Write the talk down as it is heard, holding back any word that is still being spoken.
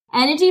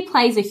Energy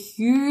plays a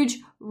huge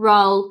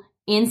role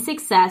in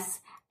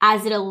success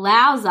as it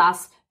allows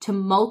us to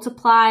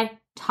multiply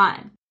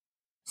time.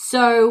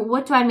 So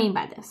what do I mean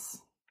by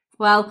this?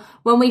 Well,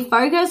 when we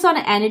focus on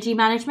energy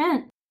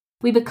management,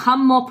 we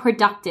become more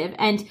productive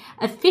and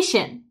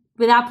efficient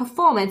with our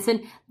performance,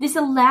 and this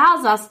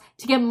allows us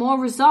to get more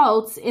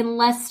results in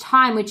less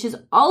time, which is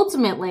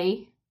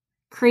ultimately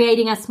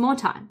creating us more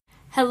time.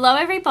 Hello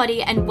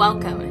everybody and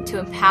welcome to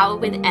Empower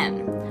with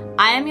Em.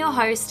 I am your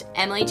host,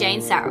 Emily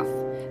Jane Saroff,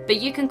 but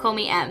you can call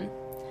me Em.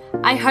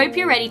 I hope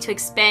you're ready to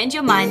expand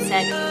your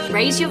mindset,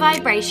 raise your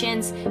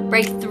vibrations,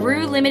 break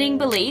through limiting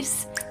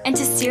beliefs, and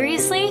to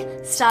seriously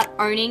start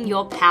owning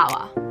your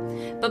power.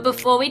 But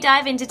before we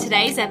dive into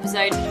today's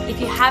episode,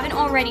 if you haven't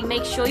already,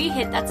 make sure you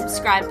hit that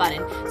subscribe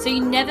button so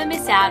you never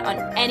miss out on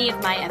any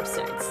of my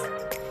episodes.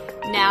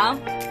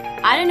 Now,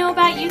 I don't know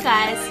about you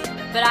guys,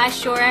 but I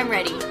sure am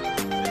ready.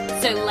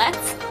 So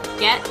let's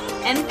get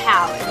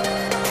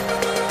empowered.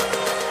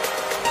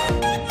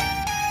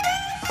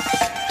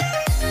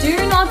 Do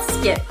not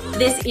skip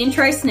this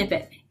intro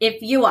snippet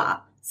if you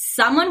are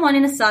someone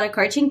wanting to start a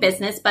coaching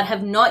business but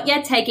have not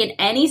yet taken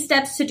any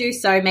steps to do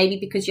so, maybe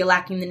because you're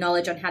lacking the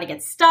knowledge on how to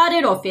get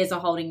started or fears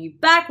are holding you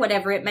back,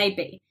 whatever it may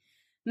be.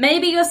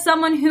 Maybe you're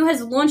someone who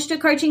has launched a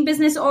coaching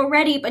business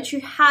already, but you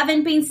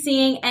haven't been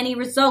seeing any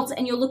results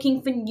and you're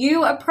looking for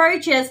new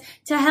approaches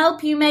to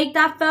help you make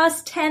that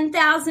first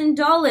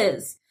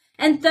 $10,000.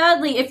 And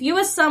thirdly, if you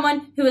are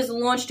someone who has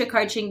launched a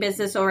coaching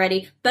business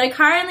already, but are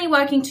currently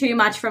working too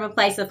much from a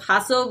place of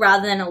hustle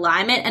rather than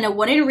alignment and are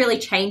wanting to really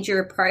change your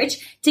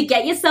approach to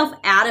get yourself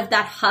out of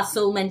that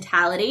hustle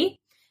mentality,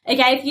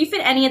 okay, if you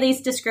fit any of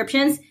these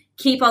descriptions,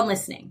 keep on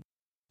listening.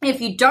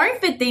 If you don't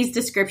fit these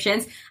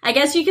descriptions, I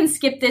guess you can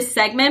skip this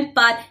segment,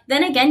 but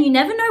then again, you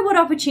never know what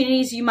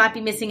opportunities you might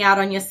be missing out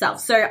on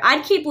yourself. So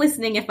I'd keep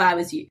listening if I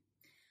was you.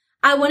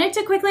 I wanted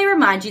to quickly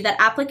remind you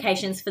that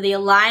applications for the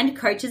Aligned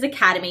Coaches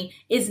Academy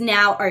is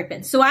now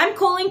open. So I'm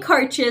calling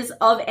coaches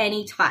of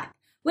any type.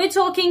 We're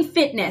talking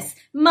fitness,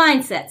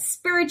 mindset,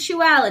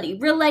 spirituality,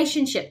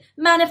 relationship,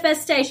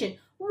 manifestation,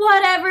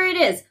 whatever it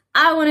is.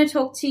 I want to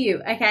talk to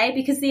you, okay?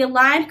 Because the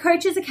Aligned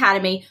Coaches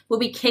Academy will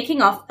be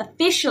kicking off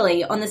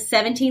officially on the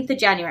 17th of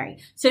January.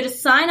 So to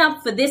sign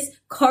up for this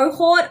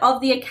cohort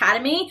of the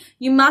Academy,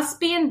 you must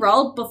be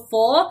enrolled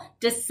before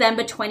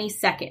December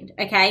 22nd,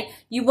 okay?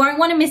 You won't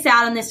want to miss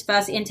out on this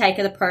first intake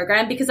of the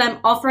program because I'm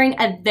offering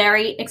a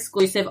very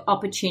exclusive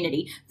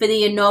opportunity for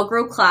the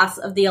inaugural class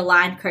of the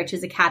Aligned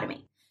Coaches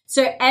Academy.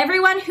 So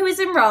everyone who is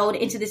enrolled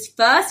into this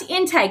first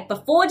intake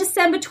before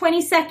December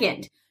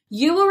 22nd,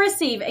 you will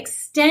receive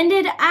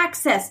extended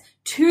access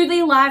to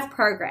the live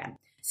program.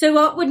 So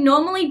what would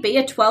normally be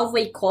a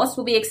 12-week course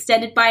will be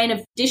extended by an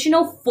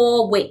additional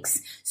 4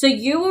 weeks. So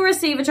you will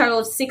receive a total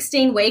of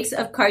 16 weeks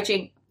of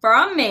coaching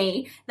from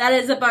me. That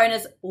is a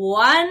bonus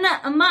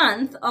 1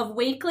 month of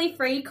weekly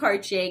free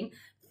coaching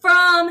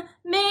from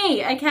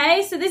me,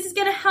 okay? So this is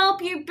going to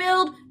help you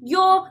build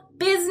your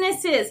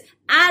businesses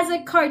as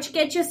a coach,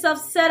 get yourself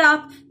set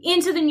up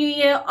into the new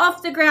year,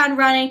 off the ground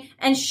running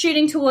and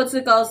shooting towards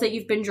the goals that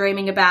you've been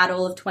dreaming about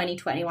all of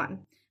 2021.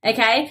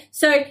 Okay.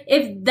 So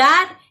if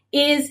that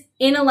is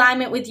in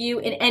alignment with you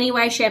in any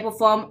way, shape or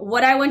form,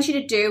 what I want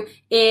you to do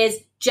is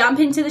jump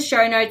into the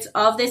show notes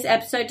of this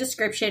episode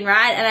description,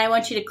 right? And I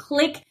want you to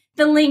click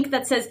the link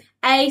that says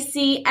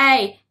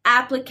ACA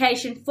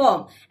application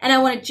form. And I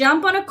want to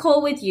jump on a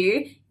call with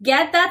you,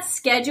 get that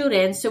scheduled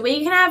in so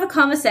we can have a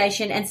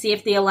conversation and see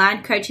if the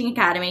Aligned Coaching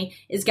Academy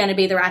is going to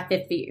be the right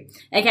fit for you.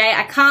 Okay.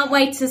 I can't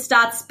wait to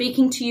start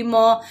speaking to you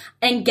more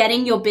and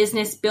getting your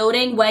business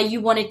building where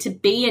you want it to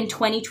be in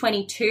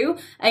 2022.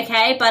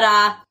 Okay.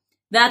 But,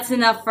 that's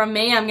enough from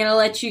me. I'm going to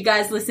let you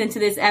guys listen to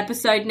this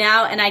episode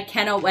now and I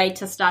cannot wait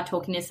to start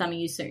talking to some of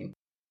you soon.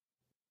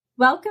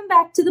 Welcome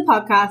back to the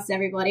podcast,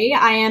 everybody.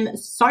 I am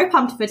so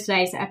pumped for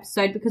today's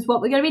episode because what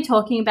we're going to be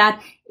talking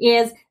about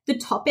is the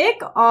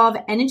topic of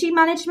energy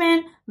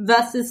management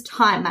versus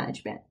time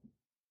management.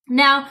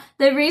 Now,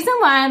 the reason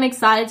why I'm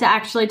excited to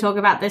actually talk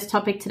about this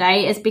topic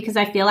today is because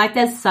I feel like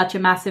there's such a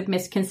massive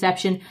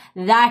misconception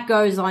that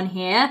goes on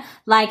here.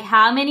 Like,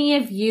 how many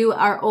of you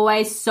are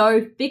always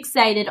so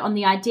fixated on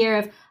the idea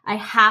of, I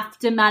have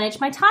to manage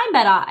my time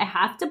better. I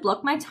have to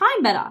block my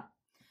time better.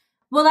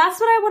 Well, that's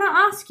what I want to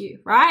ask you,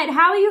 right?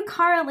 How are you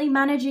currently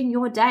managing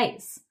your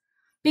days?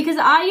 Because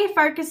are you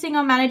focusing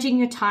on managing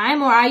your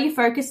time or are you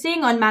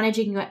focusing on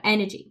managing your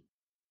energy?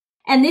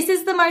 And this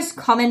is the most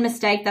common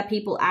mistake that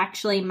people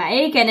actually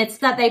make, and it's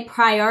that they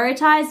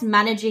prioritize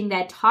managing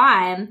their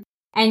time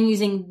and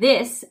using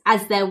this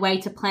as their way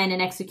to plan and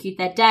execute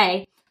their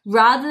day,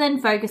 rather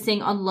than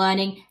focusing on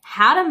learning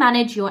how to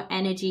manage your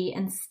energy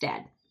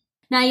instead.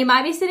 Now, you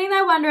might be sitting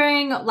there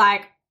wondering,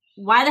 like,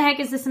 why the heck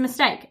is this a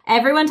mistake?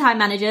 Everyone time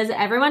manages.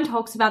 Everyone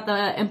talks about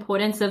the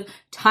importance of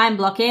time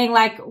blocking.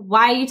 Like,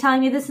 why are you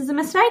telling me this is a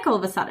mistake all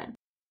of a sudden?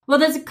 Well,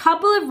 there's a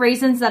couple of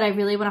reasons that I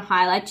really want to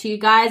highlight to you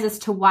guys as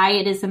to why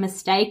it is a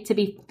mistake to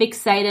be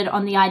fixated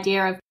on the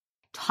idea of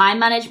time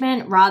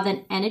management rather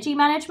than energy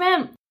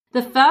management.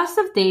 The first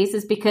of these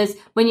is because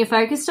when you're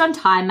focused on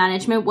time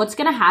management, what's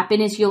going to happen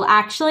is you'll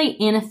actually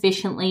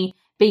inefficiently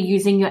be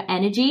using your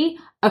energy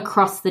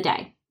across the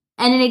day.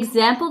 And an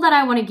example that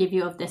I want to give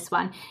you of this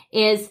one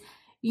is,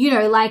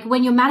 like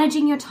when you're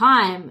managing your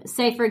time,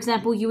 say, for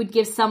example, you would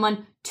give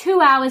someone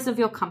 2 hours of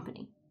your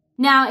company.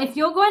 Now, if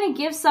you're going to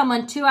give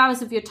someone 2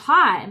 hours of your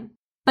time,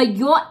 but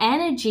your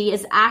energy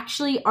is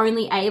actually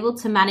only able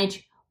to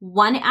manage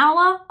 1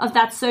 hour of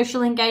that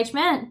social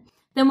engagement,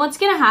 then what's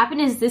going to happen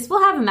is this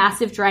will have a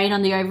massive drain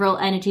on the overall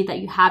energy that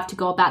you have to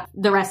go about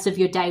the rest of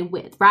your day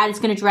with, right? It's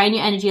going to drain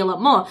your energy a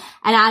lot more.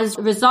 And as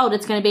a result,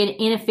 it's going to be an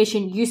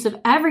inefficient use of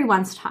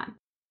everyone's time.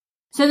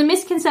 So the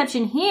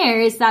misconception here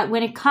is that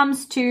when it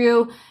comes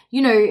to,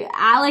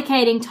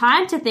 allocating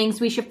time to things,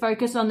 we should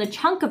focus on the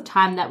chunk of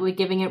time that we're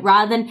giving it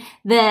rather than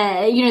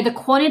the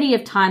quantity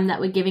of time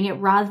that we're giving it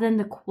rather than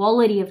the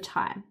quality of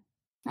time.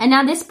 And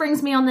now this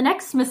brings me on the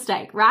next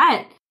mistake,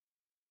 right?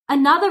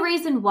 Another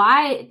reason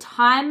why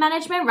time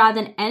management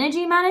rather than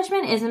energy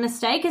management is a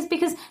mistake is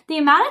because the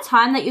amount of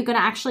time that you're going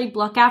to actually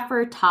block out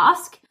for a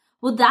task,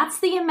 well, that's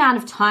the amount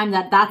of time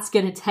that's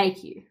going to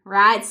take you,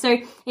 right? So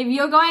if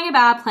you're going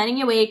about planning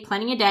your week,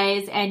 planning your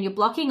days, and you're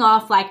blocking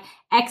off like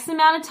X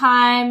amount of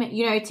time,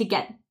 to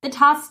get the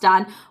task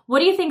done, what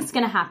do you think is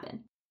going to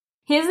happen?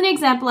 Here's an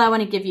example I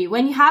want to give you.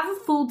 When you have a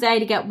full day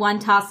to get one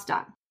task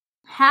done,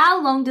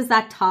 how long does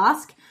that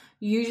task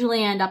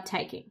usually end up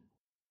taking?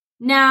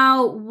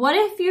 Now, what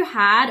if you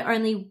had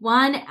only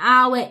 1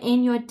 hour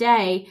in your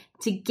day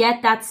to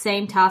get that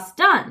same task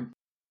done?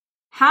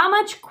 How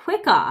much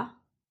quicker,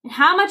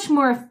 how much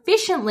more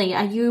efficiently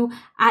are you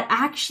at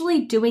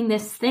actually doing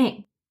this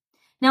thing?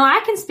 Now,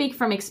 I can speak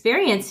from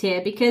experience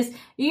here because,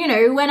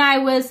 when I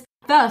was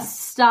first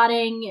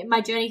starting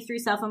my journey through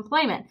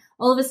self-employment,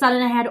 all of a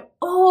sudden I had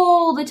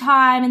all the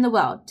time in the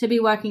world to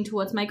be working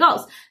towards my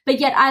goals, but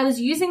yet I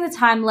was using the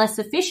time less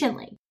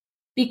efficiently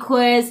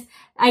because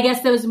I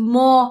guess there was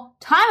more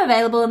time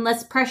available and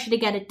less pressure to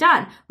get it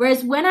done.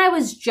 Whereas when I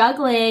was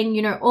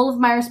juggling, all of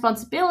my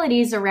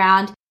responsibilities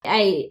around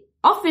a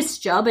office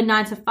job, a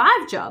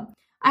 9-to-5 job,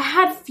 I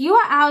had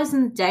fewer hours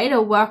in the day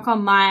to work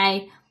on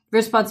my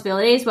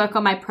responsibilities, work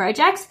on my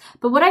projects.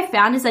 But what I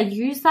found is I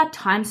used that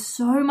time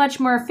so much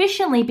more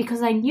efficiently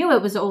because I knew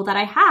it was all that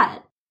I had.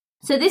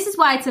 So this is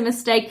why it's a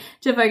mistake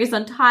to focus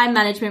on time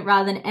management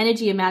rather than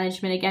energy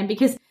management again,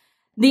 because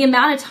the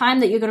amount of time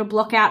that you're going to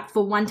block out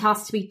for one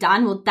task to be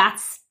done, well,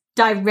 that's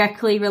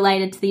directly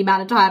related to the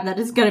amount of time that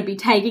it's going to be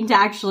taking to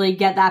actually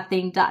get that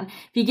thing done.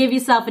 If you give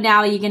yourself an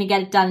hour, you're going to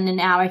get it done in an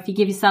hour. If you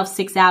give yourself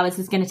 6 hours,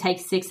 it's going to take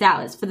 6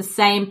 hours for the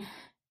same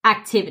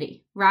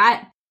activity,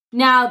 right?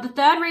 Now, the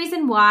third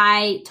reason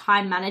why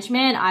time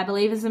management, I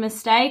believe, is a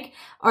mistake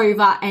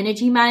over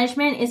energy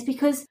management is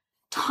because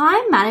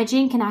time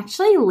managing can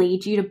actually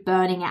lead you to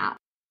burning out.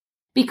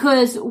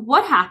 Because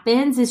what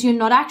happens is you're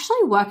not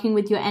actually working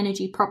with your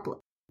energy properly.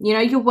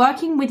 You're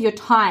working with your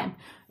time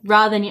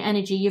rather than your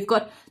energy. You've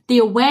got the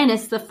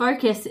awareness, the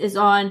focus is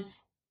on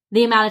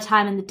the amount of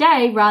time in the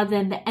day rather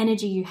than the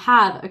energy you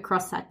have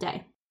across that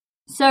day.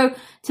 So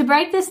to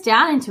break this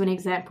down into an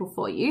example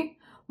for you,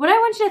 what I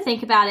want you to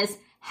think about is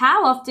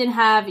how often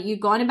have you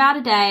gone about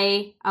a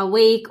day, a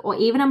week, or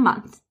even a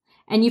month,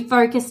 and you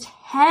focused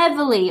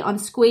heavily on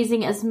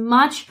squeezing as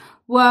much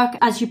work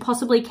as you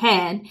possibly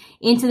can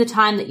into the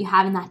time that you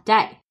have in that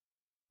day?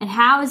 And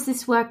how has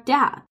this worked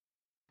out?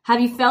 Have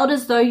you felt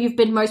as though you've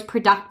been most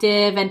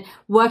productive and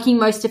working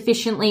most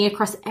efficiently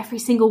across every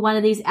single one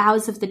of these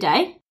hours of the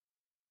day?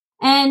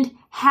 And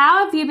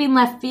how have you been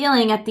left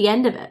feeling at the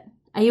end of it?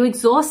 Are you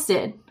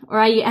exhausted or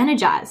are you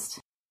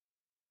energized?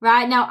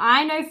 Right now,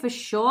 I know for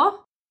sure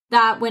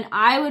that when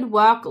I would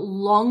work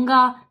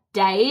longer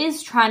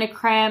days trying to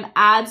cram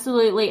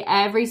absolutely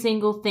every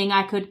single thing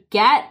I could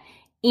get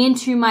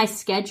into my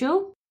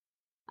schedule,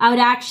 I would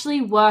actually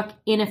work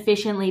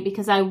inefficiently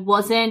because I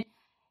wasn't,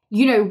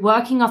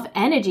 working off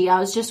energy. I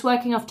was just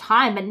working off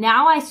time. But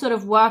now I sort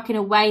of work in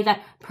a way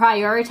that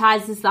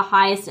prioritizes the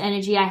highest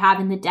energy I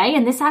have in the day.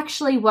 And this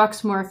actually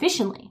works more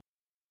efficiently.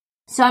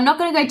 So I'm not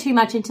going to go too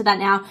much into that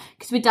now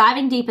because we're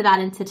diving deeper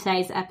that into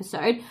today's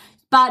episode.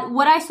 But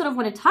what I sort of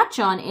want to touch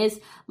on is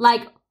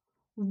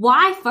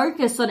why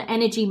focus on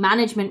energy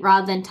management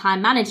rather than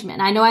time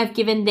management? I know I've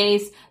given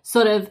these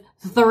sort of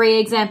 3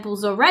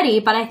 examples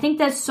already, but I think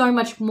there's so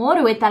much more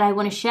to it that I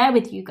want to share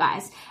with you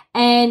guys.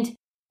 And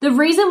the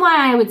reason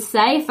why I would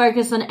say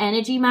focus on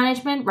energy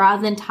management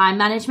rather than time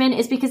management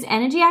is because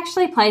energy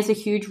actually plays a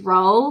huge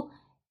role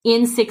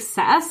in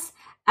success,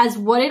 as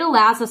what it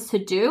allows us to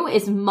do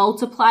is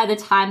multiply the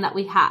time that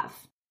we have.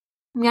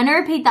 I'm going to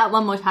repeat that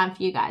one more time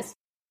for you guys.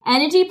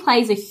 Energy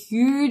plays a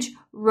huge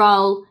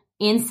role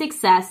in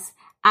success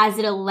as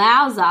it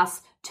allows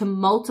us to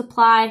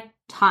multiply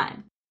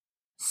time.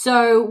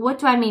 So what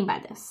do I mean by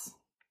this?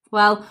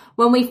 Well,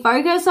 when we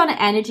focus on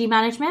energy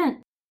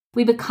management,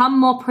 we become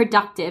more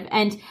productive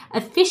and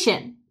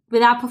efficient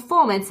with our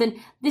performance. And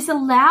this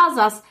allows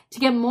us to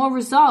get more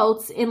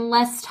results in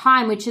less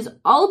time, which is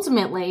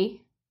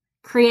ultimately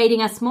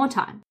creating us more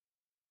time.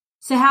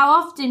 So how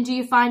often do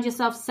you find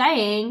yourself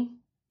saying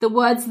the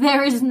words,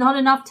 there is not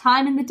enough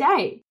time in the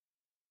day.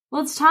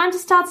 Well, it's time to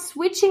start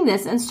switching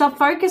this and stop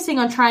focusing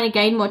on trying to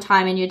gain more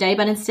time in your day,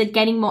 but instead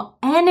gaining more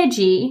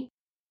energy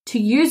to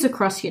use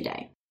across your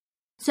day.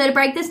 So to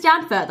break this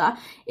down further,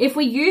 if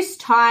we use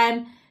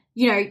time,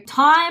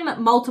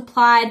 time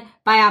multiplied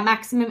by our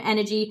maximum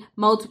energy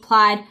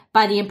multiplied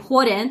by the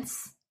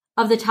importance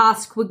of the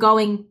task we're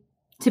going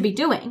to be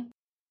doing,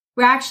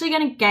 we're actually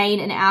going to gain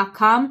an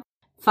outcome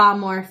far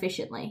more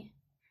efficiently,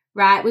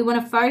 right? We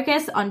want to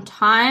focus on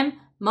time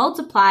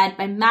multiplied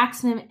by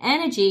maximum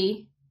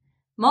energy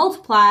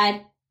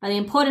multiplied by the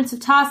importance of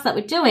tasks that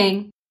we're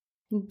doing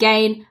and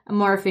gain a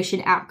more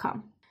efficient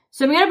outcome.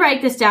 So I'm going to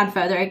break this down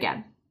further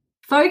again.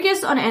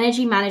 Focus on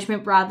energy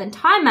management rather than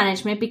time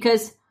management,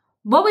 because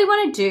what we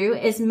want to do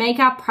is make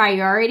our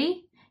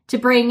priority to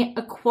bring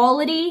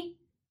equality,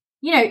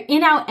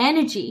 in our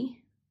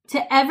energy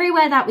to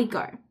everywhere that we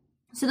go.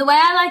 So the way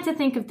I like to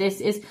think of this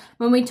is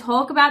when we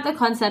talk about the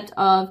concept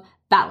of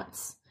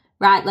balance,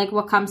 right? Like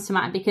what comes to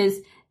mind, because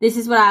this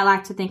is what I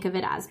like to think of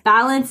it as.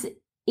 Balance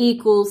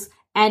equals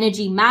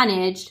energy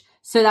managed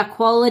so that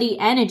quality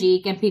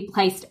energy can be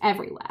placed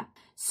everywhere.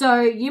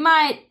 So you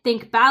might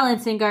think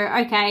balance and go,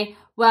 okay,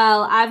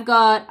 well, I've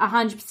got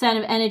 100%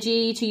 of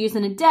energy to use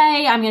in a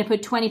day. I'm going to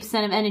put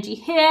 20% of energy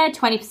here,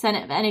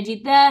 20% of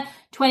energy there,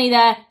 20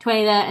 there,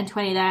 20 there, and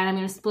 20 there. And I'm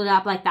going to split it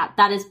up like that.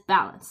 That is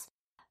balance.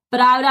 But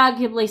I would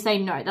arguably say,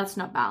 no, that's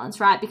not balance,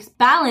 right? Because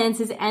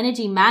balance is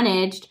energy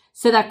managed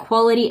so that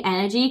quality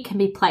energy can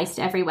be placed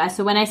everywhere.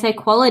 So when I say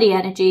quality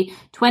energy,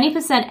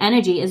 20%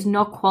 energy is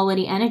not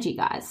quality energy,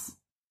 guys.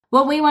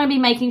 What we want to be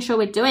making sure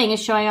we're doing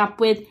is showing up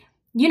with,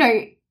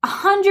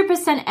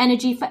 100%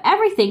 energy for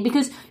everything,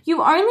 because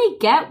you only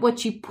get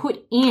what you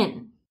put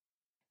in,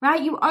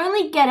 right? You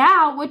only get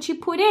out what you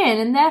put in.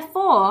 And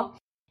therefore,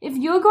 if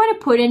you're going to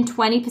put in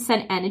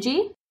 20%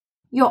 energy,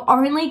 you're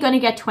only going to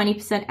get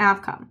 20%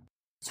 outcome.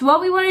 So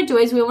what we want to do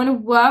is we want to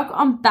work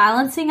on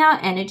balancing our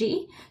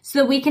energy so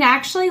that we can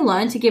actually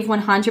learn to give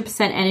 100%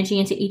 energy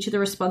into each of the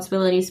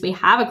responsibilities we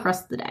have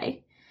across the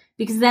day.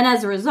 Because then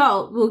as a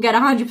result, we'll get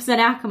 100%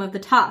 outcome of the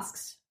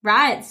tasks,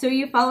 right? So are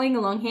you following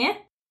along here?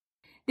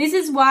 This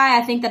is why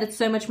I think that it's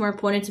so much more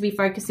important to be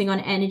focusing on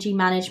energy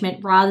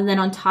management rather than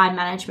on time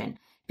management.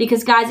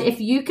 Because guys,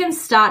 if you can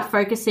start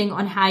focusing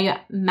on how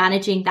you're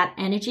managing that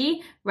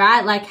energy,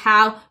 right? Like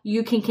how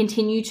you can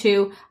continue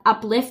to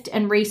uplift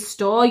and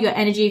restore your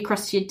energy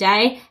across your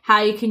day,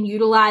 how you can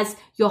utilize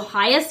your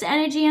highest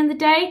energy in the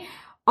day.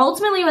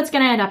 Ultimately, what's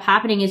going to end up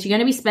happening is you're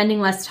going to be spending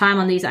less time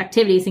on these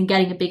activities and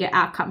getting a bigger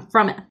outcome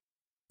from it.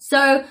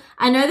 So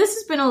I know this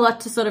has been a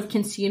lot to sort of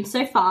consume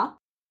so far,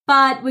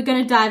 but we're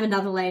going to dive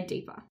another layer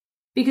deeper.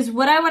 Because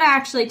what I want to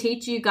actually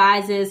teach you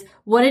guys is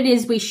what it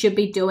is we should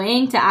be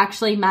doing to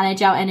actually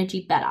manage our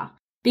energy better.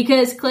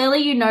 Because clearly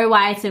you know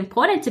why it's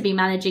important to be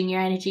managing your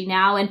energy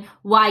now and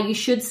why you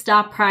should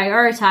start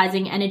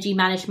prioritizing energy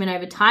management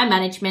over time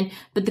management.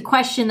 But the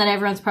question that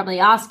everyone's probably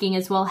asking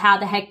is, well, how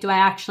the heck do I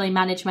actually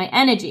manage my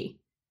energy?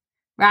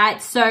 Right?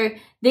 So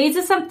these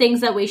are some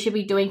things that we should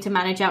be doing to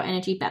manage our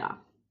energy better.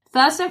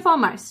 First and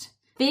foremost,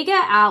 figure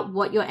out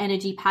what your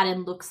energy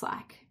pattern looks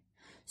like.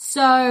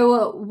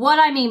 So what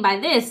I mean by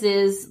this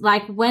is,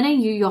 like, when are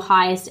you your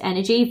highest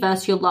energy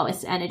versus your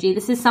lowest energy?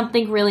 This is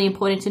something really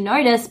important to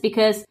notice,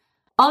 because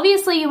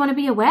obviously you want to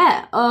be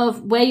aware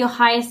of where your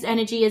highest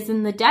energy is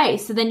in the day.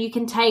 So then you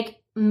can take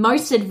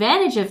most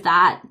advantage of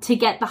that to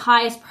get the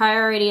highest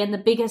priority and the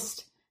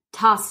biggest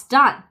tasks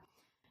done.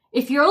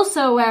 If you're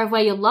also aware of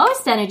where your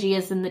lowest energy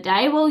is in the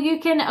day, well,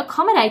 you can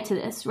accommodate to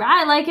this,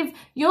 right? Like if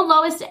your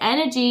lowest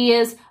energy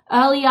is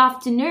early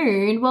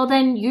afternoon, well,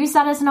 then use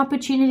that as an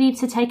opportunity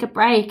to take a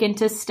break and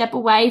to step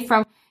away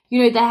from,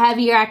 the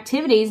heavier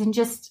activities and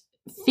just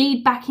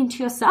feed back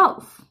into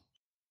yourself.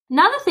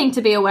 Another thing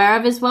to be aware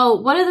of is,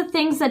 well, what are the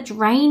things that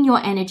drain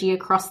your energy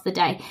across the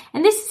day?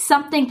 And this is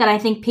something that I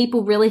think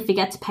people really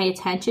forget to pay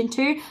attention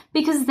to,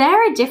 because there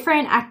are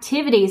different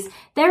activities,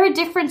 there are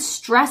different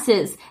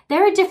stresses,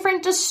 there are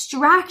different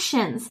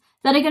distractions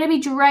that are going to be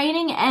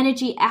draining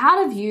energy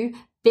out of you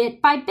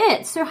bit by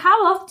bit. So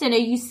how often are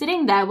you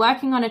sitting there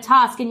working on a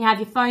task and you have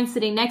your phone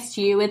sitting next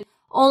to you with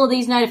all of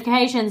these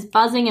notifications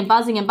buzzing and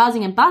buzzing and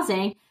buzzing and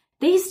buzzing?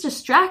 These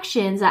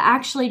distractions are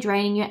actually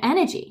draining your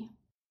energy.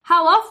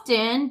 How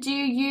often do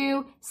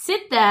you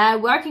sit there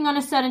working on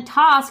a certain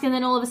task and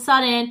then all of a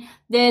sudden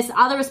this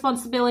other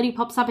responsibility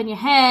pops up in your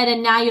head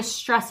and now you're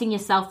stressing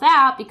yourself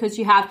out because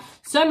you have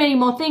so many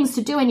more things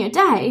to do in your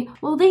day?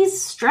 Well,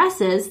 these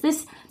stresses,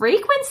 this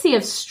frequency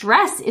of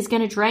stress is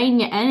going to drain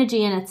your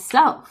energy in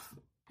itself.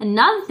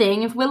 Another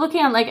thing, if we're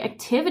looking at like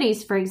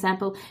activities, for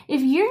example,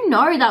 if you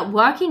know that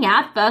working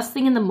out first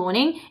thing in the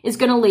morning is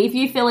going to leave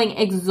you feeling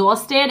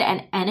exhausted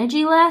and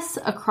energyless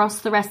across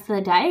the rest of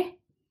the day,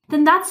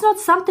 then that's not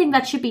something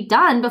that should be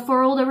done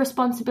before all the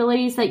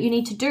responsibilities that you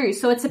need to do.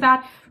 So it's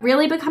about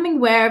really becoming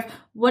aware of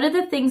what are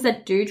the things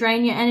that do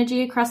drain your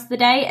energy across the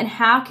day, and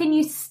how can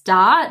you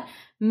start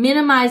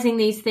minimizing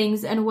these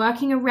things and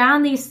working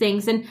around these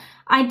things and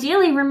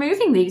ideally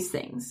removing these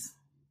things.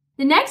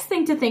 The next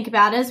thing to think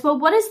about is, well,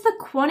 what is the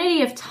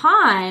quantity of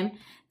time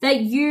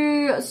that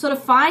you sort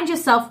of find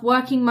yourself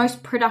working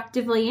most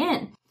productively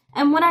in.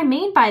 And what I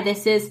mean by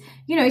this is,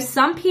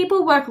 some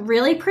people work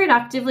really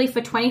productively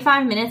for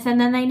 25 minutes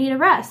and then they need a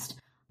rest.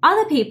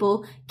 Other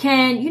people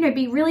can,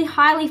 be really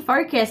highly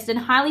focused and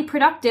highly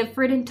productive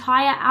for an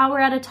entire hour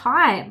at a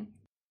time,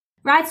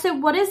 right? So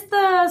what is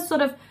the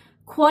sort of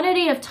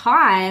quantity of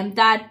time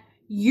that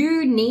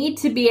you need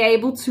to be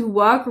able to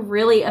work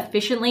really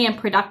efficiently and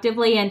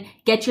productively and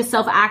get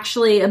yourself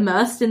actually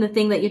immersed in the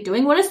thing that you're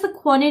doing? What is the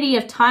quantity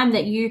of time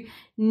that you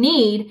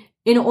need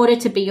in order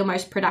to be your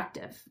most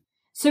productive?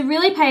 So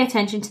really pay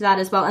attention to that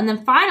as well. And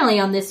then finally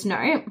on this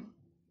note,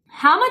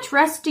 how much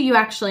rest do you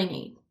actually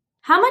need?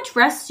 How much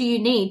rest do you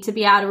need to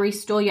be able to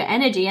restore your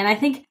energy? And I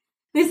think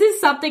this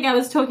is something I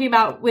was talking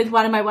about with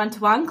one of my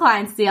one-to-one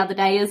clients the other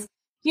day is,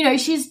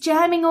 she's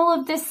jamming all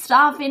of this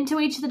stuff into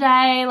each of the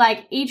day,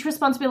 like each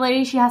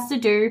responsibility she has to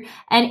do.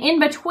 And in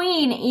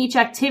between each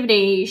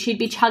activity, she'd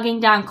be chugging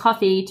down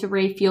coffee to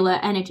refuel her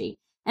energy.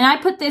 And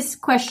I put this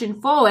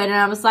question forward and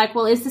I was like,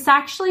 well, is this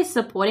actually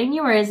supporting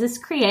you or is this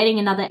creating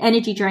another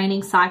energy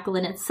draining cycle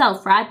in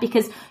itself, right?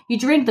 Because you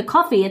drink the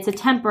coffee, it's a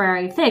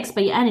temporary fix,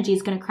 but your energy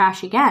is going to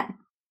crash again.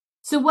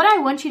 So what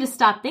I want you to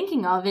start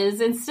thinking of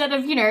is instead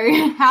of,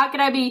 how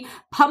can I be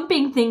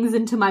pumping things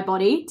into my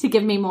body to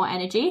give me more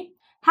energy?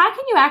 How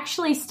can you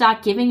actually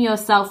start giving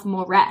yourself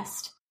more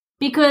rest?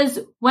 Because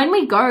when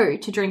we go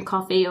to drink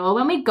coffee or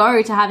when we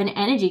go to have an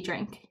energy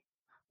drink,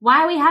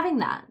 why are we having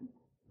that?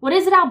 What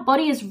is it our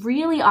body is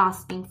really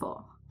asking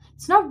for?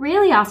 It's not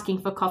really asking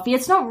for coffee.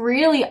 It's not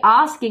really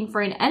asking for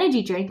an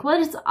energy drink.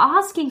 What it's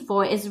asking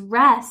for is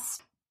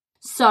rest.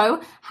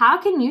 So how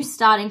can you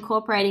start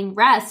incorporating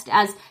rest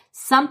as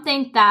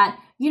something that,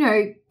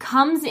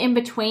 comes in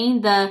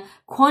between the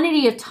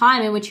quantity of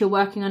time in which you're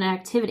working on an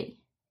activity?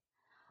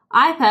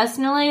 I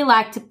personally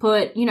like to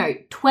put,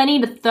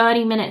 20 to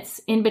 30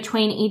 minutes in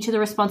between each of the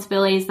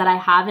responsibilities that I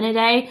have in a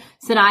day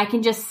so that I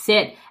can just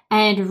sit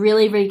and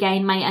really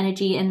regain my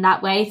energy in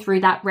that way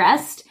through that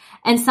rest.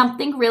 And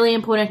something really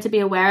important to be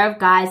aware of,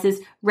 guys,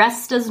 is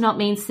rest does not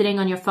mean sitting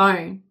on your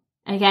phone,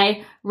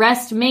 okay?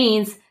 Rest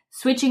means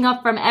switching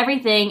off from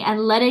everything and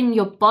letting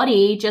your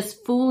body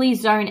just fully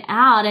zone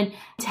out and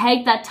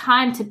take that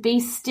time to be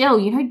still.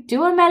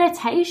 Do a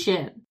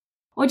meditation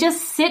or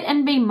just sit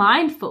and be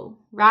mindful,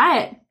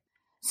 right?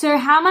 So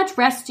how much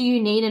rest do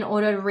you need in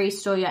order to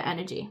restore your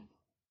energy?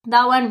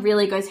 That one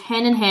really goes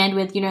hand in hand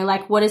with,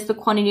 what is the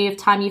quantity of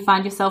time you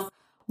find yourself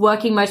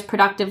working most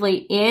productively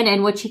in?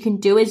 And what you can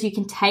do is you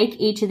can take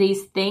each of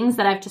these things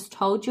that I've just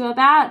told you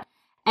about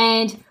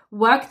and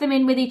work them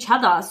in with each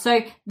other.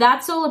 So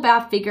that's all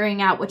about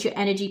figuring out what your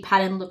energy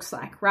pattern looks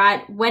like,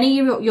 right? When are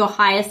you your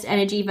highest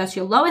energy versus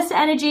your lowest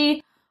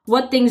energy?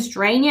 What things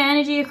drain your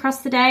energy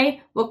across the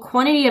day? What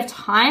quantity of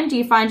time do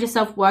you find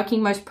yourself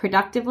working most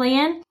productively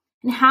in?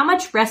 And how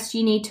much rest do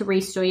you need to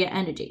restore your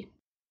energy?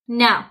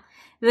 Now,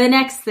 the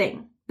next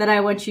thing that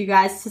I want you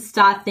guys to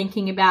start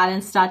thinking about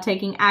and start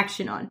taking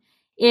action on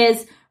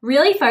is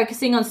really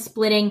focusing on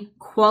splitting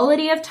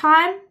quality of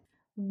time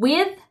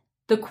with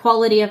the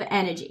quality of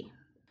energy.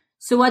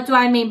 So what do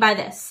I mean by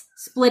this?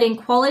 Splitting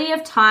quality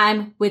of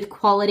time with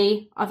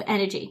quality of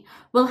energy.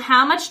 Well,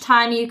 how much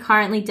time are you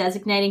currently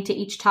designating to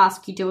each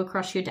task you do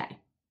across your day?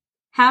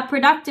 How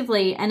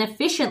productively and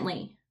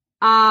efficiently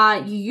are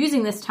you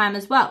using this time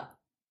as well?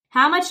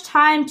 How much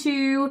time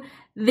do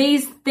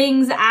these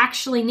things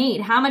actually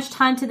need? How much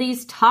time do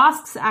these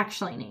tasks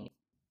actually need?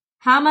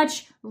 How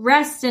much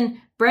rest and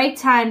break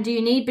time do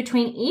you need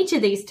between each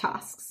of these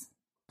tasks?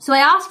 So I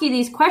ask you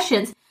these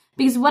questions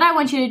because what I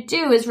want you to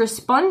do is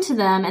respond to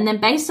them, and then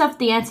based off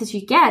the answers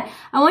you get,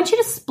 I want you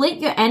to split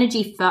your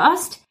energy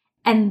first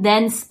and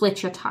then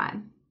split your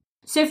time.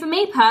 So for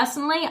me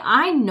personally,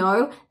 I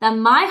know that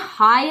my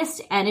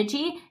highest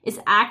energy is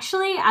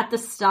actually at the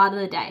start of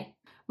the day,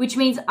 which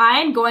means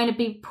I'm going to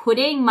be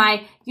putting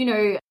my,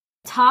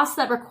 tasks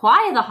that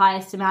require the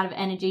highest amount of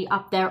energy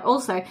up there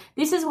also.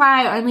 This is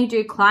why I only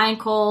do client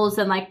calls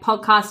and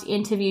podcast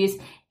interviews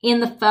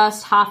in the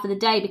first half of the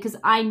day, because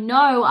I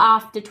know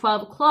after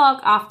 12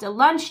 o'clock, after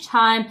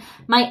lunchtime,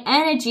 my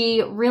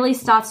energy really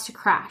starts to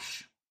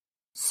crash.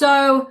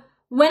 So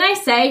when I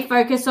say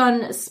focus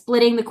on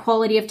splitting the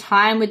quality of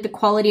time with the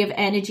quality of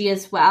energy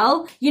as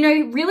well,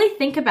 really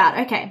think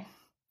about, okay,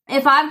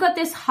 if I've got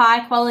this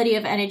high quality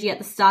of energy at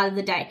the start of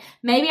the day,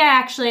 maybe I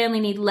actually only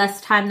need less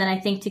time than I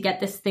think to get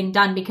this thing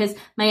done because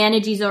my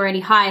energy is already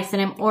highest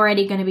and I'm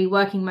already going to be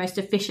working most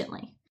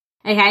efficiently.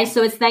 Okay,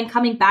 so it's then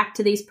coming back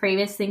to these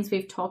previous things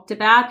we've talked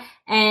about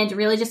and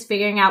really just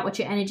figuring out what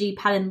your energy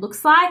pattern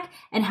looks like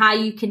and how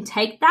you can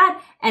take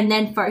that and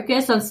then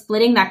focus on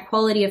splitting that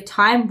quality of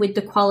time with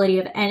the quality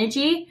of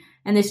energy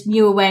and this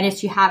new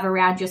awareness you have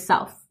around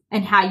yourself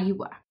and how you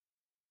work.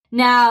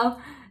 Now,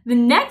 the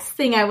next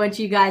thing I want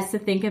you guys to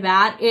think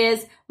about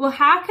is, well,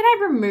 how can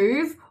I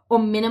remove or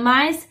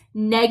minimize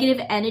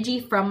negative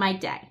energy from my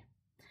day?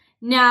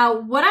 Now,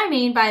 what I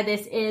mean by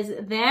this is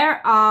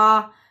there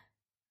are,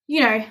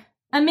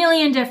 a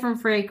million different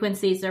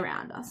frequencies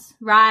around us,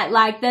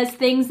 right? There's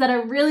things that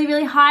are really,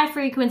 really high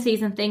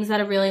frequencies and things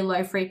that are really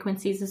low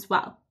frequencies as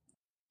well.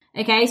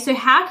 Okay, so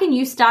how can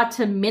you start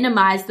to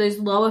minimize those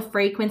lower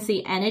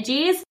frequency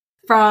energies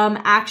from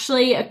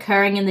actually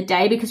occurring in the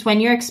day? Because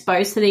when you're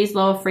exposed to these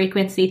lower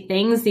frequency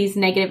things, these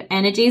negative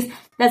energies,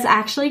 that's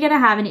actually going to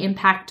have an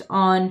impact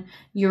on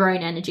your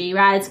own energy,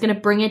 right? It's going to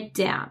bring it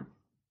down.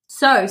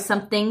 So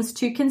some things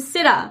to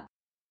consider.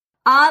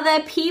 Are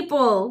there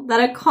people that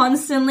are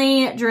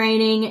constantly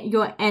draining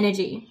your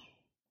energy?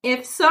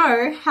 If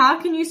so, how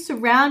can you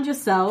surround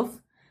yourself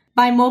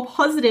by more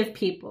positive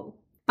people,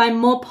 by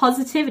more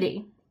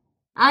positivity?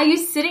 Are you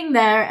sitting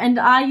there and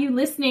are you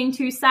listening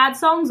to sad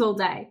songs all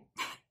day?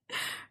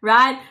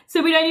 Right?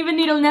 So we don't even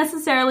need to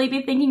necessarily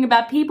be thinking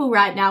about people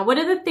right now. What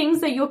are the things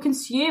that you're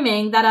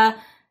consuming that are,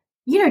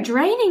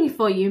 draining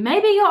for you?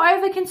 Maybe you're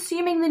over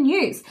consuming the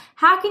news.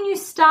 How can you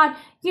start,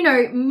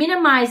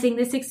 minimizing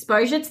this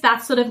exposure to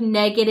that sort of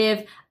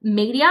negative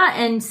media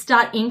and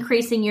start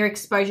increasing your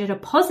exposure to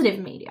positive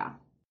media?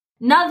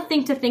 Another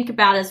thing to think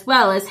about as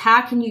well is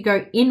how can you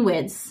go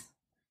inwards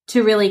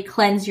to really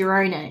cleanse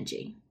your own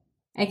energy?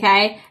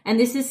 Okay. And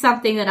this is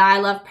something that I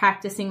love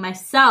practicing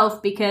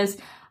myself because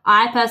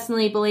I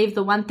personally believe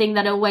the one thing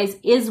that always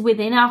is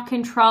within our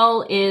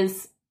control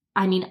is,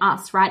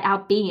 us, right? Our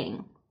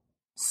being.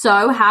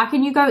 So how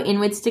can you go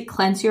inwards to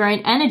cleanse your own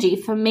energy?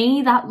 For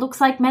me, that looks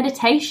like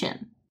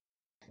meditation,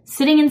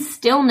 sitting in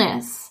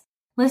stillness,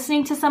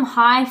 listening to some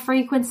high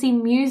frequency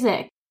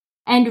music,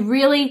 and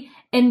really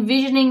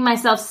envisioning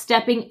myself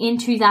stepping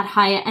into that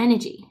higher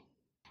energy.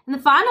 And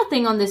the final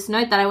thing on this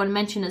note that I want to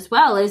mention as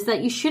well is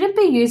that you shouldn't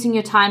be using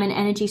your time and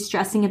energy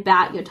stressing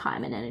about your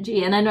time and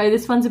energy. And I know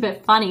this one's a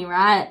bit funny,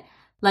 right?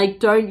 Like,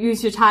 don't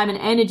use your time and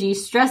energy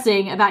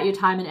stressing about your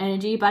time and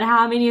energy, but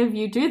how many of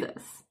you do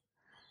this?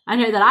 I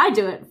know that I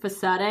do it for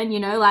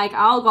certain,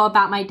 I'll go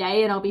about my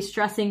day and I'll be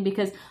stressing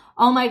because,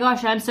 oh my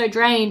gosh, I'm so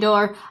drained,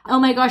 or, oh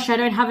my gosh, I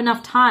don't have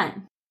enough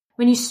time.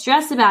 When you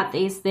stress about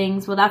these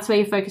things, well, that's where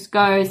your focus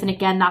goes. And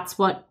again, that's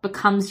what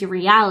becomes your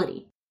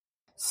reality.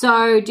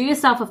 So do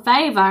yourself a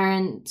favor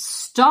and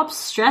stop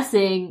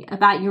stressing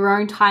about your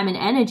own time and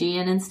energy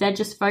and instead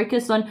just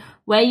focus on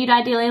where you'd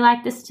ideally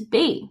like this to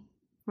be,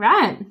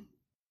 right?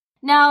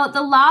 Now,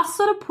 the last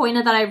sort of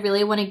pointer that I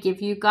really want to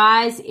give you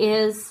guys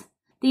is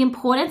the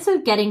importance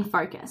of getting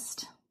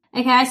focused.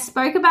 Okay, I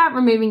spoke about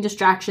removing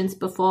distractions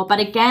before, but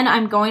again,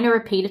 I'm going to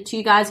repeat it to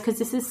you guys because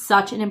this is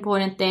such an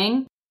important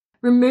thing.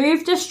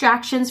 Remove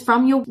distractions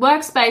from your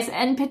workspace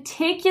and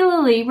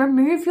particularly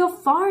remove your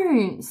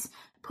phones.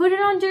 Put it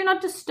on Do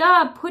Not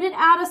Disturb. Put it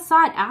out of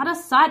sight,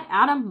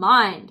 out of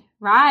mind,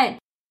 right?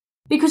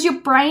 Because your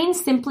brain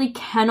simply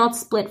cannot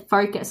split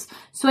focus.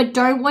 So I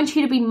don't want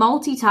you to be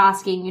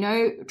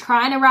multitasking,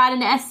 trying to write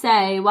an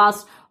essay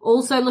whilst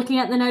also looking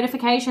at the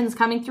notifications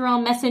coming through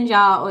on Messenger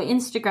or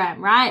Instagram,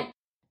 right?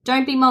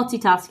 Don't be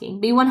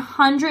multitasking. Be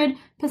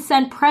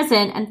 100%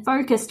 present and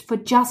focused for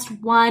just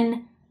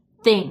one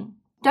thing.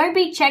 Don't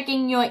be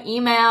checking your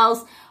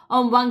emails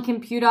on one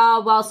computer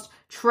whilst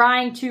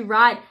trying to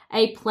write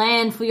a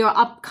plan for your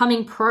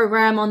upcoming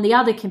program on the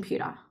other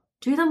computer.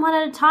 Do them one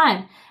at a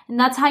time. And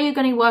that's how you're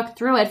going to work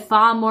through it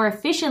far more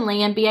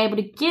efficiently and be able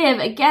to give,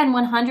 again,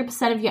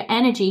 100% of your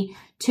energy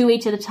to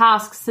each of the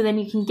tasks so then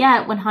you can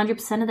get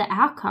 100% of the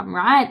outcome,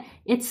 right?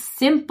 It's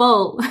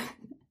simple.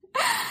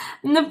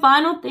 And the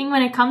final thing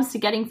when it comes to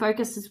getting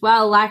focused as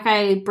well, like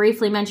I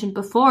briefly mentioned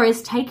before,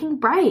 is taking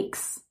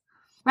breaks,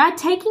 right?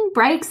 Taking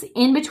breaks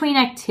in between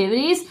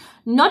activities,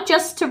 not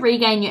just to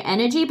regain your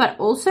energy, but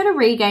also to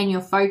regain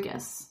your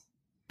focus.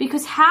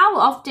 Because how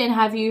often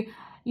have you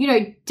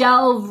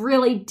delve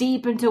really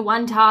deep into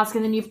one task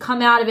and then you've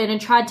come out of it and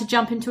tried to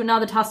jump into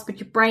another task, but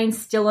your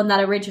brain's still on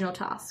that original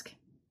task?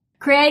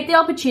 Create the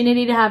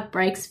opportunity to have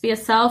breaks for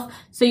yourself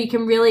so you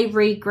can really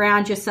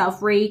reground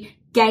yourself,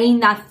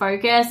 regain that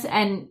focus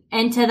and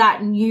enter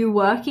that new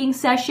working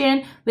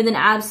session with an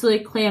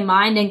absolute clear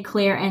mind and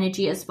clear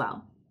energy as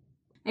well.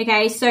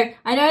 Okay, so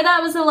I know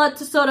that was a lot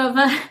to sort of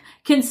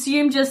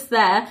consume just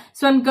there.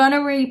 So I'm going to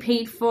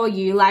repeat for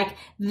you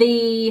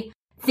the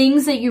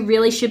things that you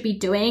really should be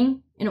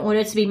doing in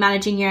order to be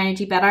managing your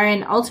energy better.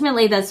 And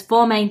ultimately there's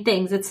 4 main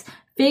things. It's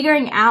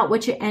figuring out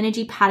what your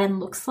energy pattern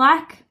looks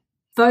like,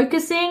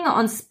 focusing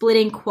on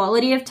splitting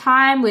quality of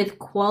time with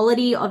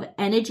quality of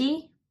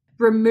energy,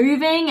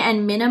 removing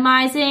and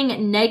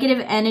minimizing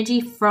negative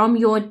energy from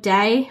your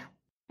day,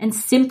 and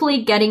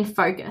simply getting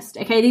focused.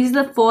 Okay, these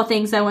are the 4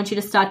 things I want you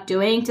to start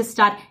doing to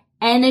start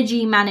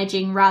energy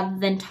managing rather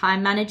than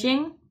time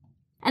managing.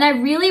 And I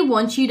really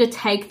want you to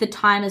take the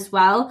time as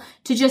well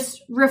to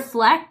just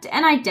reflect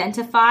and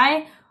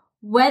identify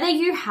whether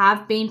you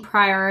have been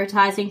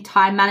prioritizing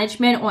time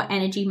management or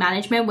energy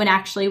management when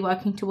actually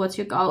working towards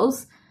your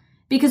goals.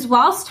 Because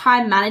whilst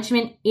time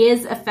management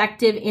is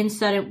effective in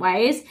certain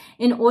ways,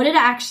 in order to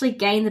actually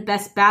gain the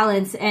best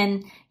balance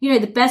and,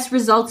 the best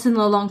results in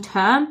the long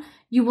term,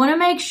 you want to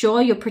make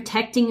sure you're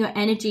protecting your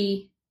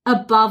energy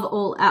above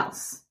all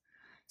else.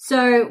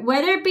 So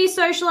whether it be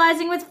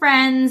socializing with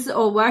friends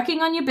or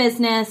working on your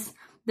business,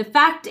 the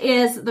fact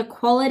is the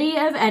quality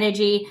of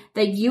energy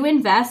that you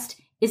invest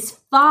is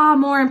far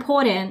more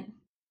important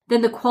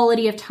than the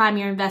quality of time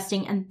you're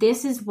investing. And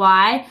this is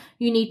why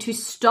you need to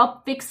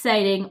stop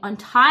fixating on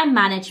time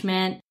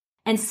management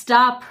and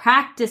start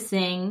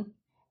practicing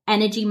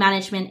energy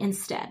management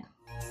instead.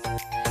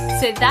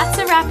 So that's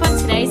a wrap on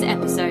today's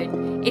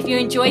episode. If you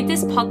enjoyed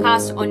this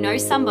podcast or know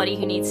somebody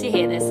who needs to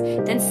hear this,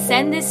 then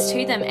send this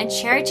to them and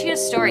share it to your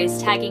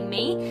stories, tagging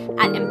me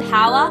at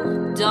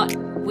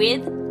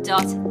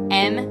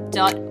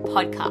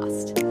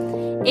empower.with.m.podcast.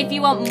 If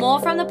you want more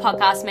from the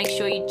podcast, make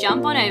sure you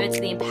jump on over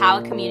to the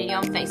Empower community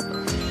on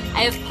Facebook. I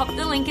have popped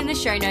the link in the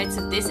show notes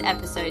of this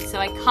episode, so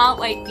I can't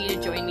wait for you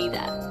to join me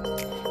there.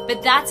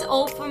 But that's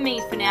all from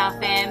me for now,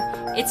 fam.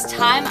 It's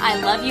time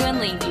I love you and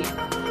leave you.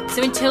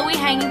 So until we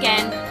hang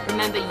again,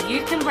 remember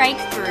you can break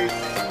through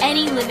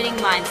any limiting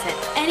mindset,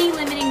 any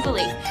limiting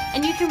belief,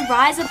 and you can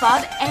rise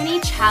above any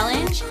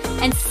challenge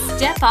and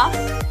step up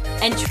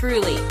and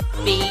truly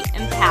be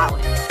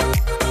empowered.